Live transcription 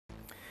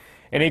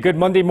And a good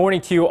Monday morning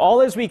to you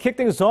all as we kick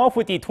things off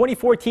with the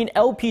 2014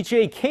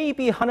 LPGA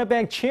KEB-Hana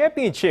Bank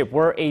Championship,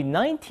 where a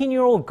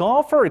 19-year-old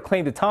golfer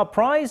claimed the top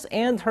prize,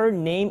 and her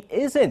name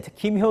isn't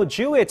Kim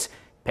Hyo-joo, it's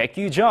Baek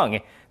Kyu-jung.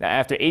 Now,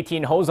 after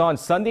 18 holes on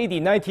Sunday, the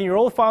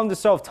 19-year-old found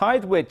herself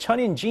tied with Chun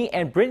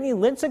and Brittany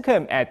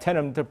Lincicome at 10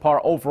 under par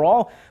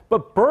overall,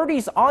 but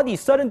birdies on the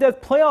sudden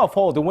death playoff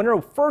hole, the winner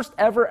of first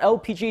ever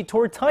LPGA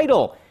Tour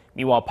title.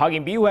 Meanwhile, Park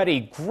Inbee, who had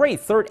a great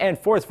third and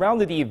fourth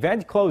round of the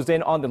event, closed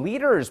in on the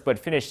leaders but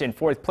finished in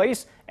fourth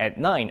place at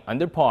 9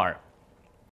 under par.